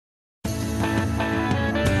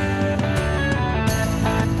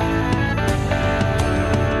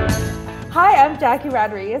Jackie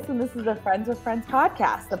Rodriguez, and this is the Friends with Friends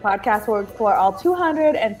podcast, the podcast where we explore all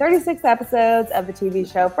 236 episodes of the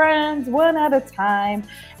TV show Friends, one at a time.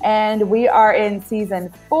 And we are in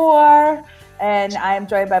season 4, and I am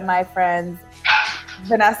joined by my friends,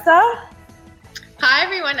 Vanessa. Hi,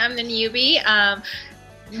 everyone. I'm the newbie.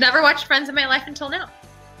 Never watched Friends in my life until now.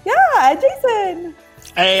 Yeah, Jason.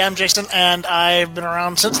 Hey, I'm Jason, and I've been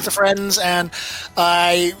around since the Friends, and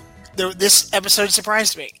this episode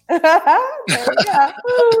surprised me. There we go.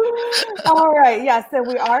 All right, yeah, so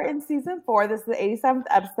we are in season 4. This is the 87th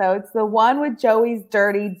episode. It's the one with Joey's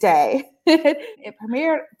Dirty Day. It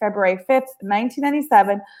premiered February 5th,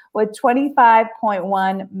 1997, with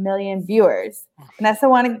 25.1 million viewers. Vanessa,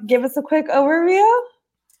 want to give us a quick overview?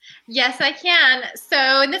 Yes, I can.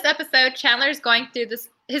 So in this episode, Chandler's going through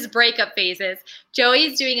his breakup phases.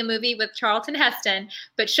 Joey's doing a movie with Charlton Heston,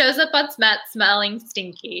 but shows up on Smet smelling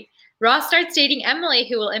stinky. Ross starts dating Emily,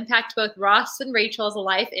 who will impact both Ross and Rachel's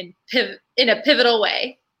life in a pivotal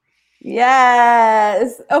way.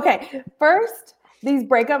 Yes. Okay, first, these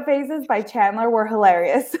breakup phases by Chandler were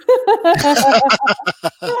hilarious.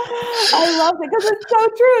 I loved it because it's so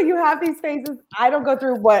true. You have these phases. I don't go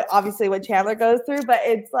through what Chandler goes through, but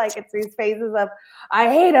it's these phases of I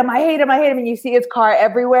hate him, and you see his car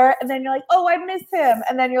everywhere, and then you're like, oh, I miss him,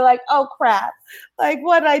 and then you're like, oh crap, like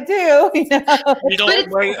what'd I do? You don't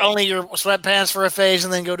wear only your sweatpants for a phase,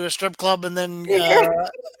 and then go to a strip club, and then Vanessa,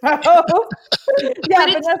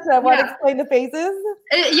 want to explain the phases?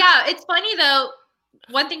 It's funny though.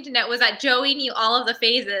 One thing to note was that Joey knew all of the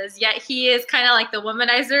phases, yet he is kind of like the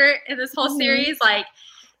womanizer in this whole series,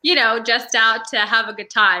 just out to have a good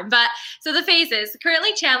time. But so the phases,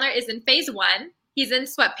 currently Chandler is in phase 1. He's in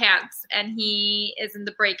sweatpants and he is in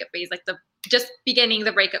the breakup phase, just beginning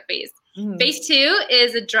the breakup phase. Mm-hmm. Phase 2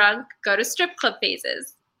 is a drunk, go to strip club phase.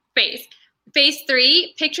 Phase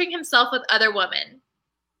 3, picturing himself with other women.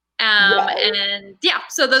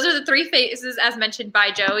 So those are the 3 phases as mentioned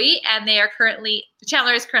by Joey, and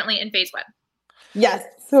Chandler is currently in phase 1. Yes.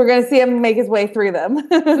 So we're going to see him make his way through them.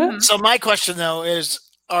 Mm-hmm. So my question though is,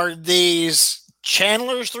 are these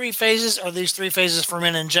Chandler's 3 phases or these 3 phases for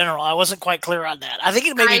men in general? I wasn't quite clear on that. I think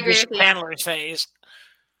it may be just Chandler's phase.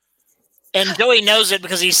 And Joey knows it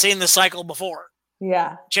because he's seen the cycle before.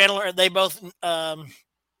 Yeah. Chandler, they both know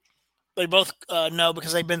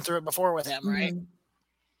because they've been through it before with him, right? Mm-hmm.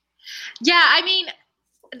 Yeah, I mean,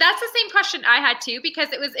 that's the same question I had too,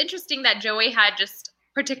 because it was interesting that Joey had just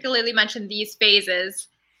particularly mentioned these phases.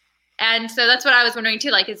 And so that's what I was wondering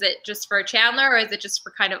too, is it just for Chandler or is it just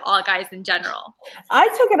for kind of all guys in general? I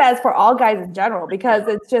took it as for all guys in general because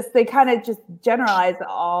it's just, they kind of just generalize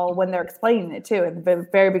all when they're explaining it too at the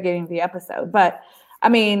very beginning of the episode. But I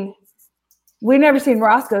mean, we've never seen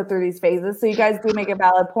Ross go through these phases. So you guys do make a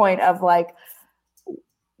valid point of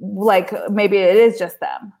maybe it is just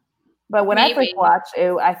them. But when I first watched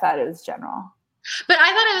it, I thought it was general. But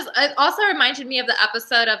I thought it also reminded me of the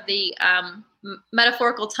episode of the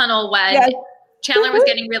metaphorical tunnel when Chandler was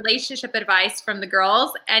getting relationship advice from the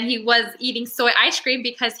girls, and he was eating soy ice cream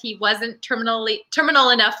because he wasn't terminal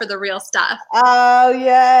enough for the real stuff. Oh,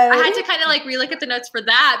 yeah. I had to kind of relook at the notes for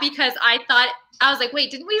that because I was like,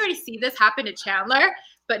 wait, didn't we already see this happen to Chandler?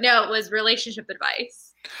 But no, it was relationship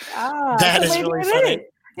advice. That is really funny.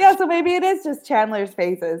 Yeah, so maybe it is just Chandler's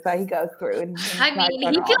phases that he goes through. He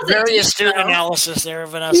feels very astute analysis there,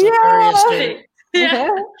 Vanessa. Yeah. Very astute. Yeah.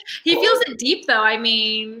 He feels it deep, though. I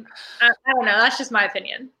mean, I don't know. That's just my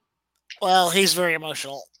opinion. Well, he's very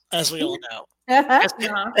emotional, as we all know.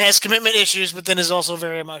 Has commitment issues, but then is also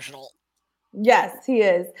very emotional. Yes, he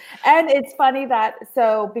is. And it's funny that,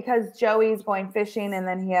 because Joey's going fishing and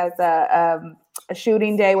then he has a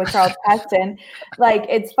shooting day with Charles Heston,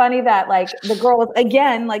 it's funny that, the girls,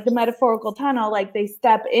 again, the metaphorical tunnel, they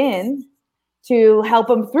step in to help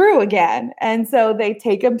him through again. And so they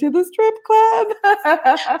take him to the strip club.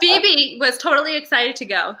 Phoebe was totally excited to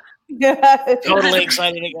go. Totally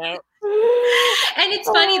excited to go. And it's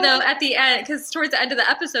funny, though, at the end, because towards the end of the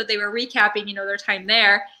episode, they were recapping, their time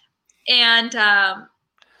there. And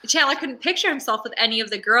Chandler couldn't picture himself with any of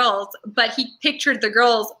the girls, but he pictured the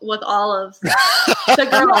girls with all of the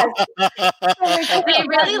girls. They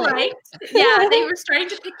really they were starting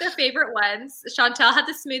to pick their favorite ones. Chantel had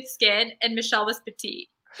the smooth skin, and Michelle was petite.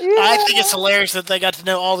 Yeah. I think it's hilarious that they got to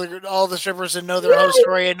know all the strippers and know their whole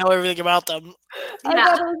story and know everything about them. I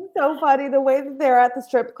thought it was so funny the way that they're at the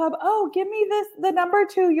strip club. Oh, give me the number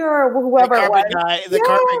to your whoever it was. The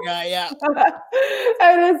carpet guy, yeah.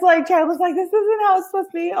 And it's Chandler's this isn't how it's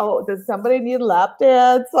supposed to be. Oh, does somebody need a lap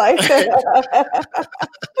dance? I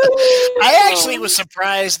actually was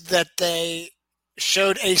surprised that they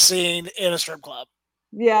showed a scene in a strip club.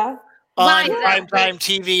 Yeah. on primetime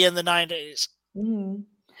TV in the 90s. Mm-hmm.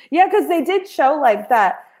 Yeah, because they did show like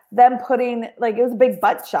that. Them putting like it was a big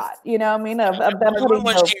butt shot, you know what I mean? Of them putting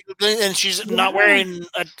and she's not wearing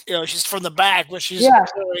she's from the back, but she's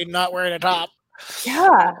clearly not wearing a top.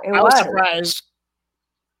 Yeah, I was surprised.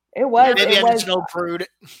 It was. Maybe I'm just an old prude.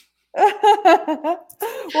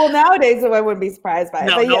 Well, nowadays I wouldn't be surprised by it.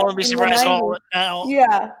 No, but no one would be surprised at all now.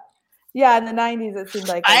 Yeah, in the 90s it seemed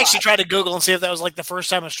like I actually tried to Google and see if that was like the first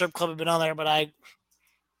time a strip club had been on there, but I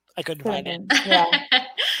couldn't find it. Yeah.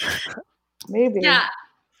 Maybe. Yeah.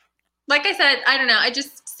 Like I said, I don't know. I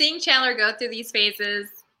just seeing Chandler go through these phases,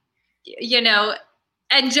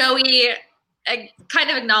 and Joey kind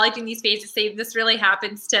of acknowledging these phases, saying this really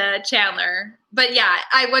happens to Chandler. But yeah,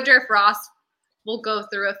 I wonder if Ross will go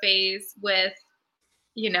through a phase with,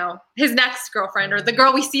 his next girlfriend or the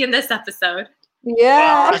girl we see in this episode.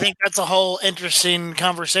 Yeah. Well, I think that's a whole interesting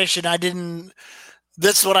conversation.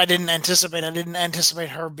 That's what I didn't anticipate. I didn't anticipate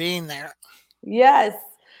her being there. Yes.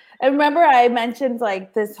 And remember I mentioned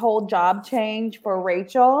like this whole job change for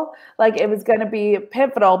Rachel, like it was going to be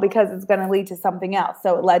pivotal because it's going to lead to something else.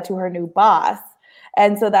 So it led to her new boss.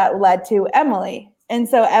 And so that led to Emily. And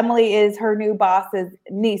so Emily is her new boss's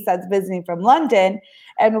niece that's visiting from London.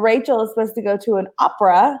 And Rachel is supposed to go to an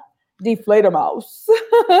opera, Die Fledermaus,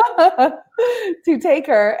 to take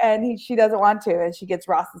her. And she doesn't want to. And she gets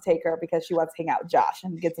Ross to take her because she wants to hang out with Josh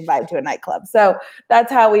and gets invited to a nightclub. So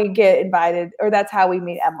that's how we get invited, or that's how we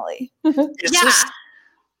meet Emily.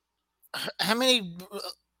 How many?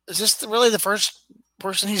 Is this really the first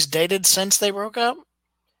person he's dated since they broke up?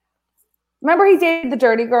 Remember he dated the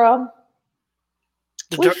dirty girl?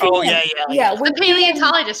 Yeah. The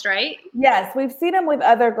paleontologist, right? Yes, we've seen him with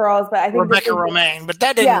other girls, but I think Rebecca Romaine. But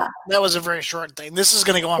that didn't. That was a very short thing. This is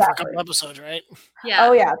going to go on for a couple episodes, right? Yeah.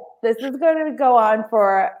 Oh yeah, this is going to go on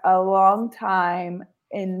for a long time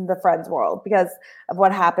in the Friends world because of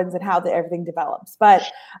what happens and how everything develops. But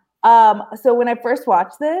so when I first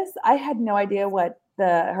watched this, I had no idea what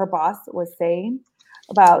her boss was saying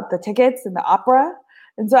about the tickets and the opera,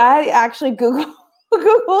 and so I actually Googled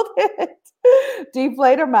it. Die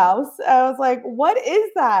Fledermaus. I was like, what is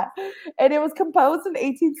that? And it was composed in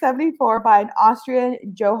 1874 by an Austrian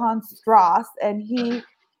Johann Strauss, and he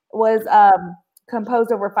was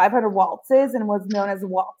composed over 500 waltzes and was known as the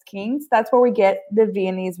Waltz King. So that's where we get the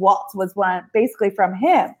Viennese waltz, was one basically from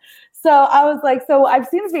him. So I was like, so I've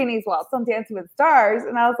seen the Viennese waltz on Dancing with the Stars,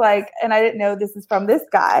 and I was like, and I didn't know this is from this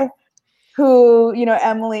guy who,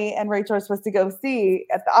 Emily and Rachel are supposed to go see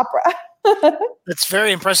at the opera. That's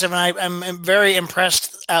very impressive, and I'm very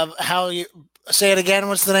impressed of how you say it again.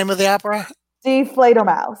 What's the name of the opera? Die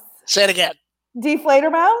Fledermaus. Say it again. Die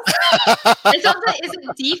Fledermaus. Is it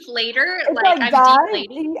deflator? It's like die,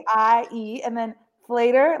 D-I-E, and then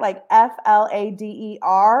flater, like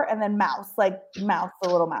F-L-A-D-E-R, and then mouse, like mouse, the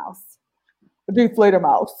little mouse. Die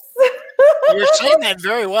Fledermaus. You're saying that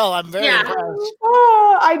very well. I'm very impressed.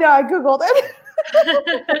 Oh, I know. I Googled it.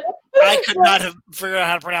 I could not have figured out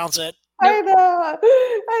how to pronounce it. Nope. I know.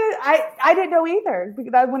 I didn't know either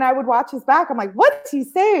because when I would watch his back, I'm like, what's he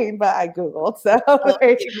saying? But I Googled. So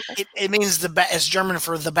it means the bat. It's German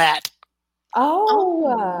for the bat.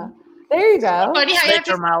 Oh, there you go.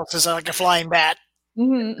 Fledermaus is like a flying bat.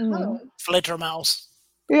 Mm-hmm. Fledermaus.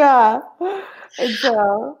 Yeah. And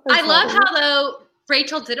so I love how though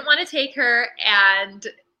Rachel didn't want to take her, and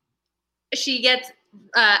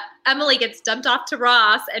Emily gets dumped off to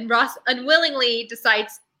Ross, and Ross unwillingly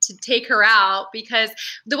decides to take her out because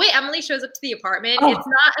the way Emily shows up to the apartment, it's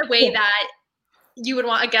not a way that you would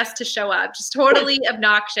want a guest to show up. Just totally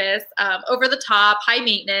obnoxious, over the top, high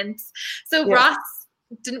maintenance. So Ross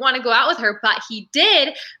didn't want to go out with her, but he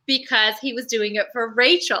did because he was doing it for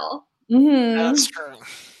Rachel. Mm-hmm. That's true.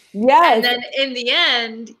 Yes. And then in the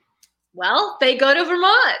end, they go to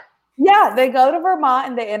Vermont. Yeah, they go to Vermont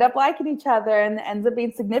and they end up liking each other and it ends up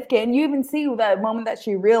being significant. And you even see the moment that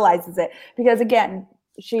she realizes it because, again,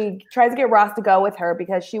 she tries to get Ross to go with her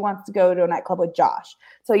because she wants to go to a nightclub with Josh.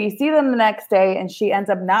 So you see them the next day and she ends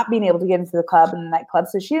up not being able to get into the club and the nightclub.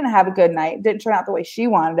 So she didn't have a good night. It didn't turn out the way she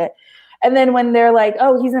wanted it. And then when they're like,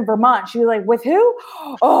 oh, he's in Vermont, she was like, with who?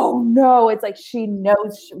 Oh, no. It's like she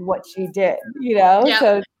knows what she did, Yep.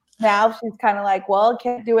 So now she's kind of like, well,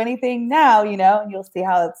 can't do anything now, and you'll see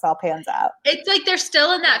how this all pans out. It's like they're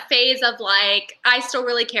still in that phase of like, I still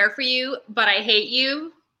really care for you, but I hate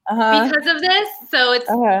you because of this. So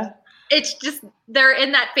it's just, they're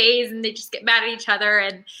in that phase and they just get mad at each other.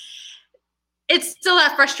 And it's still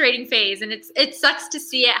that frustrating phase. And it sucks to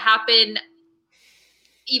see it happen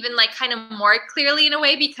even like kind of more clearly in a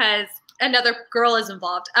way because another girl is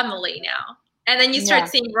involved, Emily now. And then you start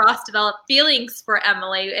seeing Ross develop feelings for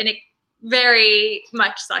Emily, and it very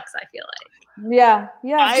much sucks, I feel like. Yeah.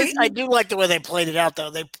 I do like the way they played it out,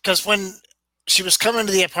 though. Because when she was coming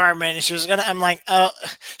to the apartment and she was I'm like, oh,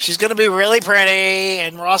 she's gonna be really pretty,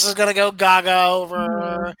 and Ross is gonna go gaga over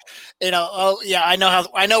her. Oh yeah, I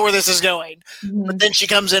know where this is going. But then she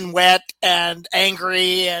comes in wet and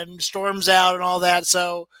angry and storms out and all that.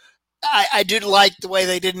 So I do like the way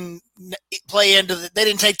they didn't play into they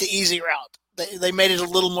didn't take the easy route. They made it a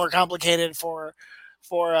little more complicated for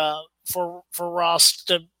Ross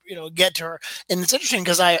to get to her. And it's interesting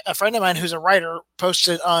because a friend of mine who's a writer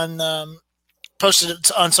posted it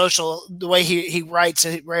on social the way he writes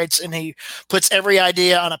and he puts every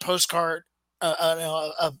idea on a postcard,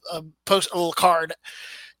 a little card,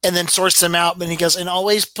 and then sorts them out. And he goes, and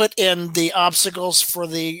always put in the obstacles for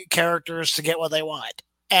the characters to get what they want.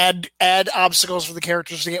 Add obstacles for the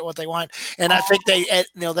characters to get what they want. And I think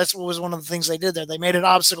that's what was one of the things they did there. They made an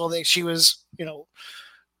obstacle that she was,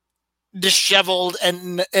 disheveled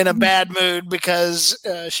and in a bad mood because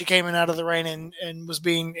she came in out of the rain and was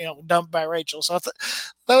being dumped by Rachel. So I thought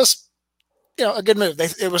that was a good move.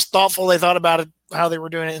 It was thoughtful. They thought about it, how they were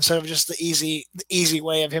doing it, instead of just the easy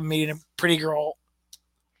way of him meeting a pretty girl.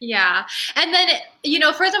 Yeah. And then,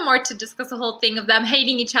 furthermore, to discuss the whole thing of them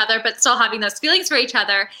hating each other but still having those feelings for each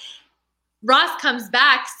other, Ross comes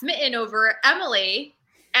back smitten over Emily.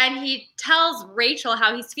 And he tells Rachel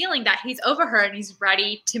how he's feeling, that he's over her and he's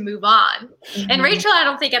ready to move on. And Rachel, I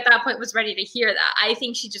don't think at that point was ready to hear that. I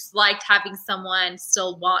think she just liked having someone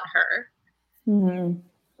still want her. And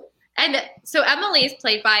so Emily is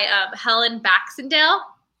played by Helen Baxendale.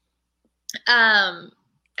 And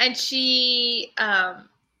she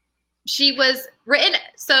was written,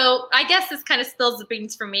 so I guess this kind of spills the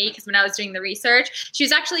beans for me because when I was doing the research, she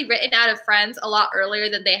was actually written out of Friends a lot earlier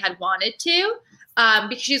than they had wanted to.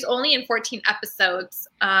 Because she's only in 14 episodes.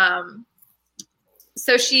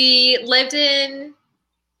 So she lived in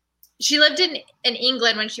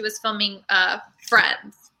England when she was filming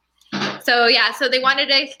Friends. So yeah, so they wanted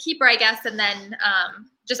to keep her, I guess, and then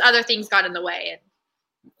just other things got in the way and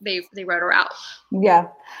they wrote her out. Yeah.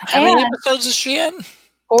 How many episodes is she in?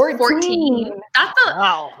 14.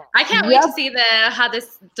 Wow. I can't wait to see how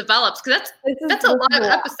this develops because that's a lot of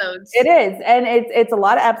episodes. It is, and it's a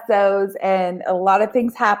lot of episodes, and a lot of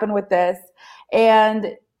things happen with this.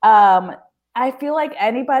 And I feel like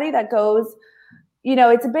anybody that goes,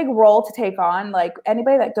 it's a big role to take on. Like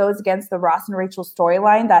anybody that goes against the Ross and Rachel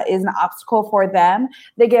storyline, that is an obstacle for them.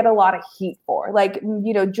 They get a lot of heat for. Like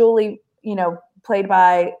Julie, played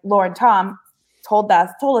by Lauren Tom, told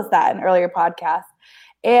us that in an earlier podcast.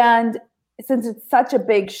 And since it's such a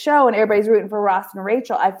big show and everybody's rooting for Ross and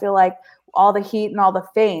Rachel, I feel like all the heat and all the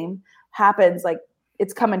fame happens, like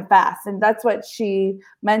it's coming fast. And that's what she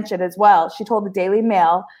mentioned as well. She told the Daily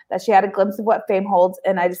Mail that she had a glimpse of what fame holds,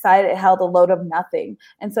 and I decided it held a load of nothing.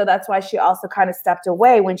 And so that's why she also kind of stepped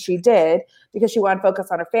away when she did, because she wanted to focus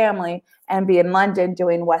on her family and be in London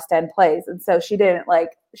doing West End plays. And so she didn't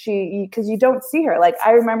because you don't see her. Like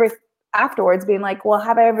I remember afterwards being like, well,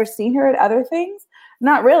 have I ever seen her at other things?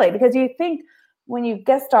 Not really, because you think when you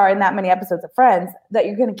guest star in that many episodes of Friends that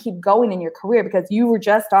you're going to keep going in your career because you were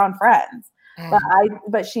just on Friends.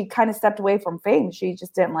 But she kind of stepped away from fame. She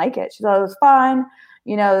just didn't like it. She thought it was fun.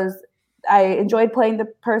 I enjoyed playing the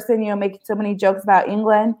person, making so many jokes about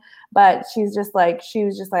England. But she was just like,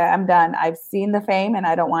 I'm done. I've seen the fame and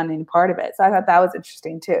I don't want any part of it. So I thought that was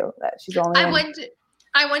interesting too. That she's only.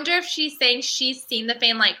 I wonder if she's saying she's seen the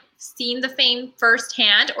fame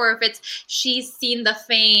firsthand, or if it's she's seen the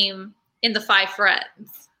fame in the Five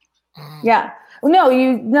Friends. Yeah.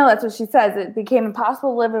 No, that's what she says. It became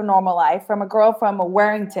impossible to live a normal life from a girl from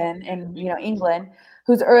Warrington in England,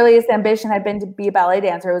 whose earliest ambition had been to be a ballet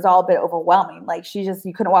dancer. It was all a bit overwhelming. Like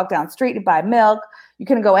you couldn't walk down the street to buy milk. You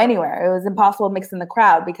couldn't go anywhere. It was impossible to mix in the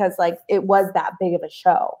crowd because it was that big of a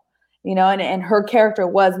show. And her character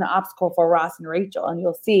was an obstacle for Ross and Rachel. And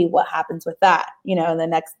you'll see what happens with that, in the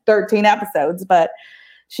next 13 episodes. But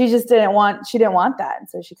she just didn't want that. And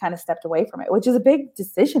so she kind of stepped away from it, which is a big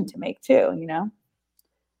decision to make too,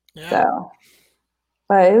 Yeah. So,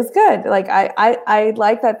 but it was good. Like, I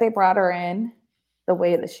like that they brought her in the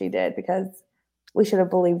way that she did, because we should have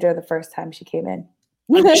believed her the first time she came in.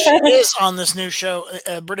 She is on this new show,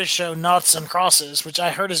 a British show, Noughts and Crosses, which I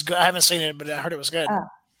heard is good. I haven't seen it, but I heard it was good.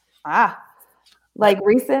 Like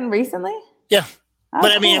recently? Yeah. Oh,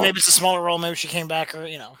 but I mean, cool. maybe it's a smaller role. Maybe she came back, or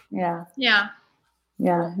Yeah. Yeah.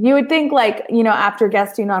 You would think, after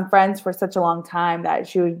guesting on Friends for such a long time, that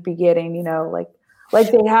she would be getting, like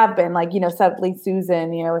they have been, suddenly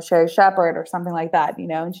Susan, with Sherry Shepherd or something like that,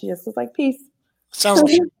 and she just was like, peace. Sounds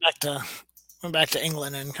like she went back to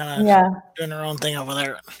England and kind of doing her own thing over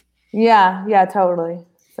there. Yeah, totally.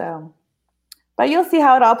 So, but you'll see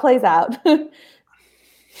how it all plays out. I'm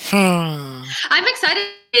excited.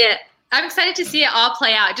 I'm excited to see it all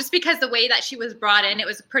play out, just because the way that she was brought in, it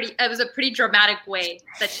was a pretty dramatic way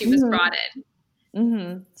that she was brought in.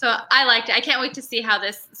 Mm-hmm. So I liked it. I can't wait to see how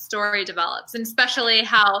this story develops, and especially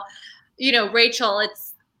how, Rachel.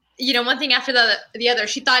 It's one thing after the other.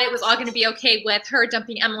 She thought it was all going to be okay with her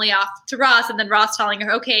dumping Emily off to Ross, and then Ross telling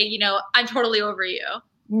her, "Okay, I'm totally over you."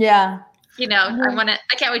 Yeah. I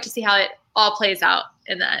can't wait to see how it all plays out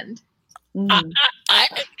in the end. Mm-hmm.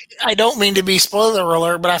 I don't mean to be spoiler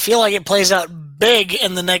alert, but I feel like it plays out big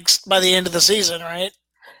by the end of the season, right?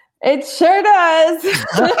 It sure does.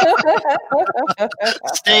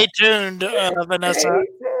 Stay tuned, Vanessa. Stay tuned.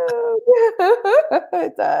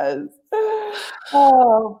 It does.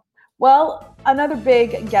 Oh, well, another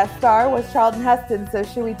big guest star was Charlton Heston. So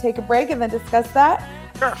should we take a break and then discuss that?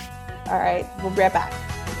 Sure. All right, we'll be right back.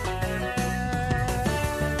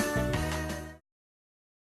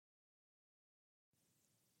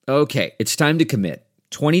 Okay, it's time to commit.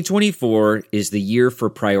 2024 is the year for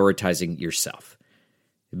prioritizing yourself.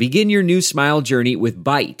 Begin your new smile journey with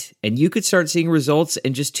Byte, and you could start seeing results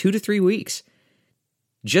in just 2 to 3 weeks.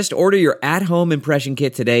 Just order your at-home impression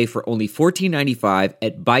kit today for only $14.95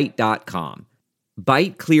 at Byte.com.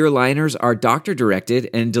 Byte clear liners are doctor-directed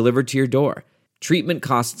and delivered to your door. Treatment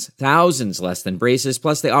costs thousands less than braces,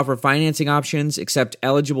 plus they offer financing options, accept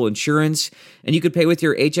eligible insurance, and you could pay with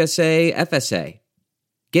your HSA, FSA.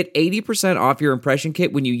 Get 80% off your impression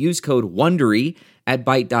kit when you use code WONDERY at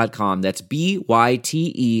Byte.com. That's BYTE.com.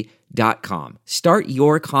 Start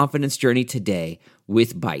your confidence journey today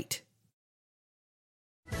with Byte.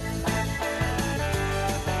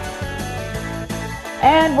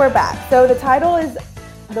 And we're back. So the title is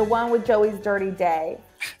the one with Joey's dirty day.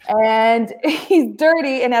 And he's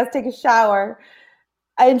dirty and has to take a shower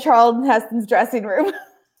in Charlton Heston's dressing room.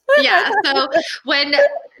 Yeah, so when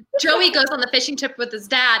Joey goes on the fishing trip with his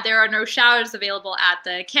dad, there are no showers available at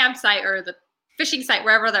the campsite or the fishing site,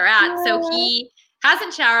 wherever they're at. Yeah. So he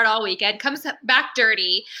hasn't showered all weekend, comes back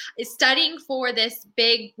dirty, is studying for this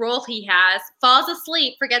big role he has, falls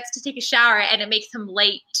asleep, forgets to take a shower, and it makes him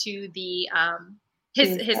late to the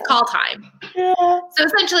his call time. Yeah. So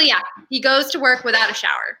essentially, yeah, he goes to work without a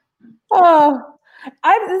shower. Oh.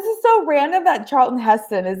 This is so random that Charlton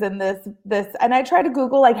Heston is in this, and I tried to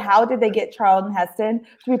Google, like, how did they get Charlton Heston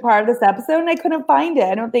to be part of this episode, and I couldn't find it.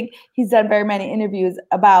 I don't think he's done very many interviews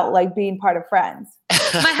about, like, being part of Friends.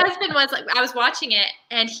 My husband was like, I was watching it,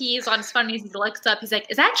 and he's on his phone, and he looks up, he's like,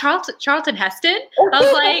 is that Charlton Heston? I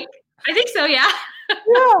was like, I think so, yeah.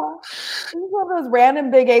 Yeah. He's one of those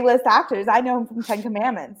random big A-list actors. I know him from 10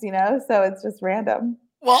 Commandments, so it's just random.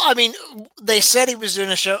 Well, I mean, they said he was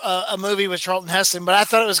doing a movie with Charlton Heston, but I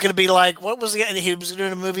thought it was going to be like, what was he was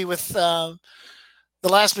doing a movie with the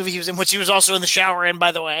last movie he was in, which he was also in the shower in,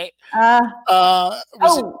 by the way.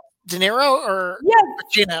 Was it De Niro or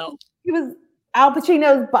Pacino? He was Al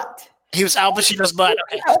Pacino's butt. He was Al Pacino's butt.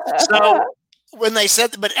 Okay. So when they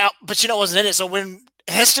said, but Al Pacino wasn't in it, so when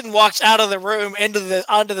Heston walks out of the room onto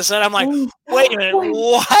the set, I'm like, wait a minute,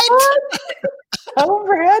 what? Oh,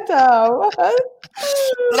 random.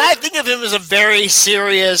 But I think of him as a very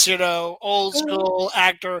serious, old school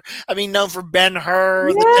actor. I mean, known for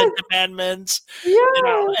Ben-Hur, The 10 Commandments,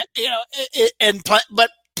 but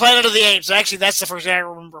Planet of the Apes. Actually, that's the first thing I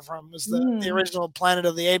remember from was the original Planet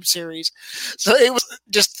of the Apes series. So it was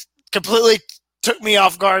just completely took me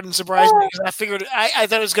off guard and surprised me because I figured I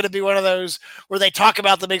thought it was going to be one of those where they talk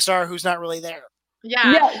about the big star who's not really there.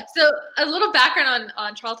 Yeah. So a little background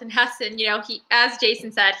on Charlton Heston. He, as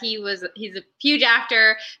Jason said, he's a huge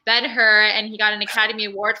actor, Ben-Hur, and he got an Academy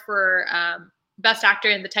Award for Best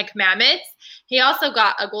Actor in The 10 Commandments. He also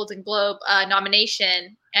got a Golden Globe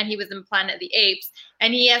nomination, and he was in Planet of the Apes.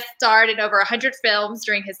 And he has starred in over 100 films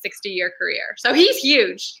during his 60-year career. So he's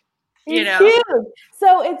huge. He's huge.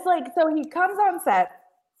 So it's like, he comes on set,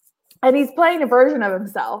 and he's playing a version of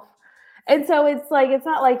himself. And so it's like, it's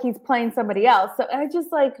not like he's playing somebody else. So I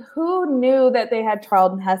just like, who knew that they had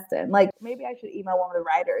Charlton Heston? Like, maybe I should email one of the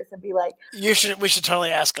writers and be like, we should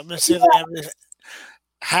totally ask them to see if they have anything.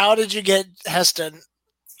 How did you get Heston?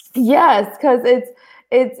 Yes, because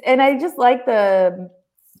it's, and I just like I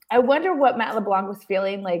wonder what Matt LeBlanc was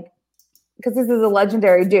feeling like, because this is a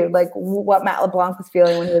legendary dude, like what Matt LeBlanc was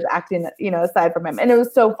feeling when he was acting, aside from him. And it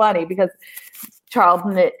was so funny because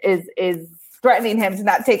Charlton is threatening him to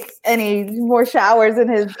not take any more showers in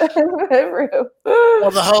his room.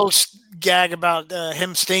 Well, the whole gag about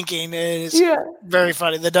him stinking is very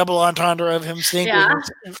funny. The double entendre of him stinking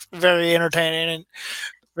is very entertaining and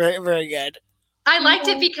very, very good. I liked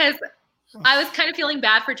it because I was kind of feeling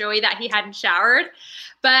bad for Joey that he hadn't showered,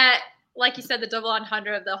 but like you said, the double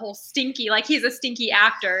entendre of the whole stinky, like he's a stinky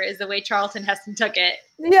actor, is the way Charlton Heston took it.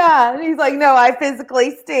 Yeah, and he's like, no, I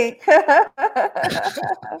physically stink.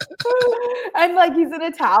 And like he's in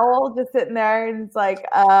a towel just sitting there and it's like,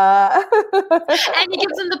 And he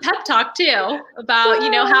gives them the pep talk too about,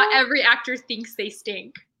 how every actor thinks they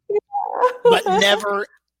stink. But never,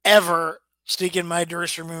 ever stink in my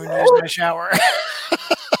dressing room and use my shower.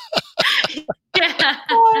 Yeah.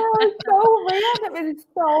 Oh, it's so random. It's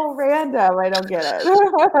so random. I don't get it.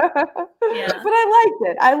 Yeah. But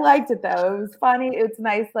I liked it though. It was funny. It's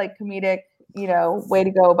nice, like comedic, way to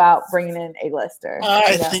go about bringing in a lister.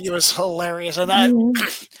 I think it was hilarious. And I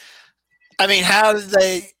mean, how did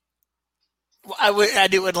they? I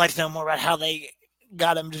would like to know more about how they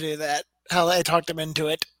got him to do that. How they talked him into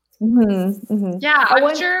it. Yeah,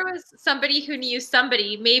 I'm sure it was somebody who knew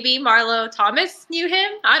somebody. Maybe Marlo Thomas knew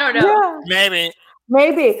him. I don't know. Yeah.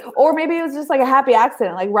 Maybe. Or maybe it was just like a happy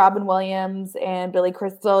accident, like Robin Williams and Billy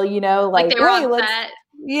Crystal, they were on set.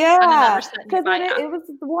 Yeah, because it was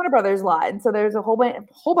the Warner Brothers lot, and so there's a whole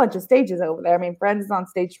bunch of stages over there. I mean, Friends is on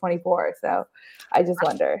stage 24, so I just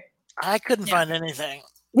wonder. I couldn't find anything.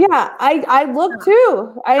 Yeah, I looked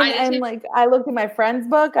too. I looked in my friend's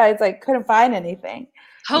book. I was like, couldn't find anything.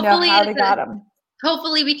 Hopefully, how they got him.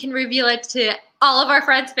 Hopefully, we can reveal it to all of our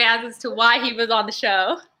Friends fans as to why he was on the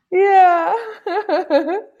show. Yeah.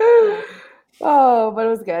 Oh, but it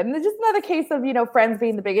was good. And it's just another case of, Friends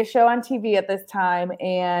being the biggest show on TV at this time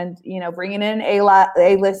and, bringing in a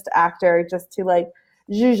list actor just to like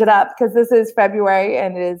zhuzh it up because this is February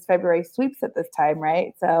and it is February sweeps at this time,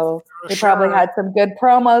 right? So they probably had some good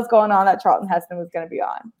promos going on that Charlton Heston was going to be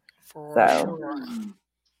on.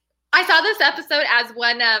 I saw this episode as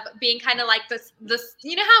one of being kind of like this,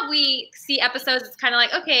 how we see episodes, it's kind of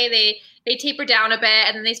like, okay, they taper down a bit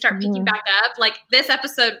and then they start picking back up. Like this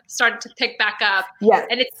episode started to pick back up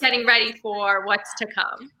and it's getting ready for what's to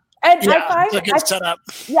come. And I find set up.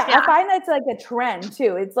 I find that's like a trend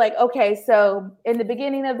too. It's like, okay, so in the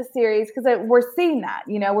beginning of the series, because we're seeing that,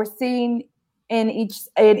 we're seeing in each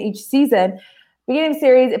season, beginning of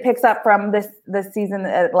series, it picks up from this season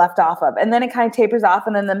that it left off of. And then it kind of tapers off.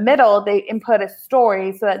 And in the middle, they input a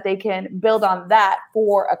story so that they can build on that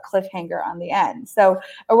for a cliffhanger on the end. So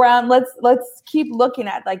let's keep looking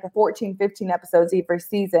at like the 14, 15 episodes each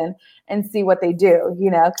season and see what they do,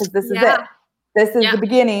 because this is it. This is the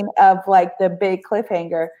beginning of like the big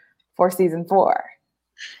cliffhanger for season 4.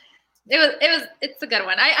 It's a good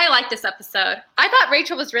one. I like this episode. I thought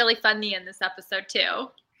Rachel was really funny in this episode too.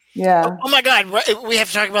 Yeah. Oh my God, we have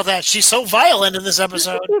to talk about that. She's so violent in this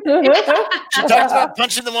episode. She talks about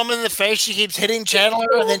punching the woman in the face. She keeps hitting Chandler,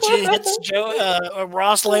 and then she hits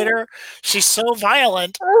Ross later. She's so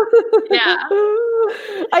violent. Yeah.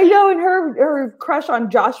 I know, and her crush on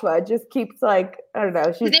Joshua just keeps like, I don't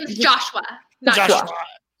know. His name is Joshua. Not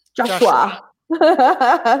Joshua.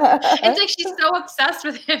 It's like she's so obsessed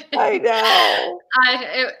with him. I know.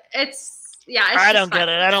 I don't get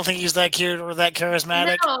it. I don't think he's that cute or that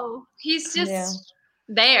charismatic. No, he's just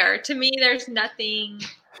there. To me, there's nothing,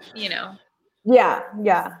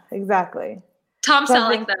 Yeah, exactly. Tom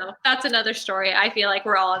Selleck, though, that's another story. I feel like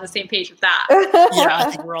we're all on the same page with that. Yeah,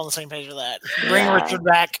 I think we're all on the same page with that. Bring Richard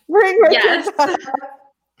back. Back.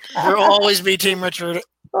 We'll always be Team Richard.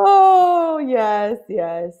 Oh, yes,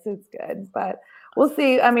 it's good. But we'll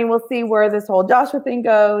see. I mean, we'll see where this whole Joshua thing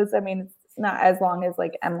goes. I mean, it's not as long as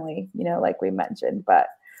like Emily, like we mentioned, but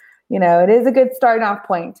it is a good starting off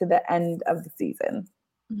point to the end of the season.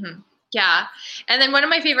 Mm-hmm. Yeah. And then one of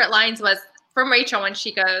my favorite lines was from Rachel when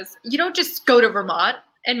she goes, "You don't just go to Vermont."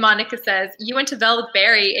 And Monica says, "You went to Bell with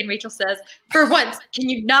Barry." And Rachel says, "For once, can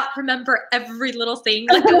you not remember every little thing?"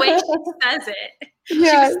 Like the way she says it.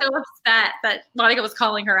 Yes. She was so upset that Monica was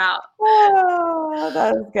calling her out. Oh,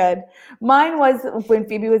 that was good. Mine was when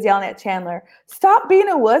Phoebe was yelling at Chandler, "Stop being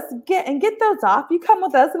a wuss, get those off. You come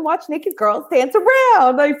with us and watch naked girls dance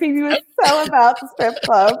around." Like Phoebe was so about the strip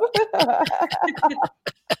club.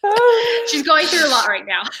 She's going through a lot right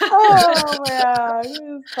now. Oh, man. It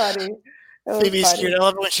was funny. Phoebe's cute. I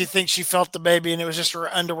love it when she thinks she felt the baby and it was just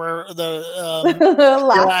her underwear, the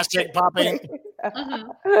elastic popping.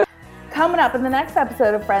 Mm-hmm. Coming up in the next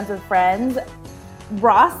episode of Friends with Friends,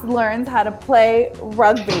 Ross learns how to play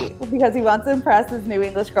rugby because he wants to impress his new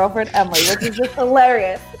English girlfriend, Emily, which is just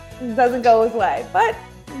hilarious. It doesn't go his way, but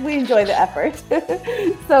we enjoy the effort.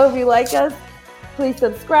 So if you like us, please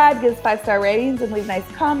subscribe, give us 5-star ratings, and leave nice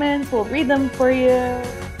comments. We'll read them for you.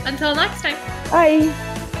 Until next time. Bye.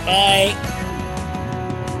 Bye.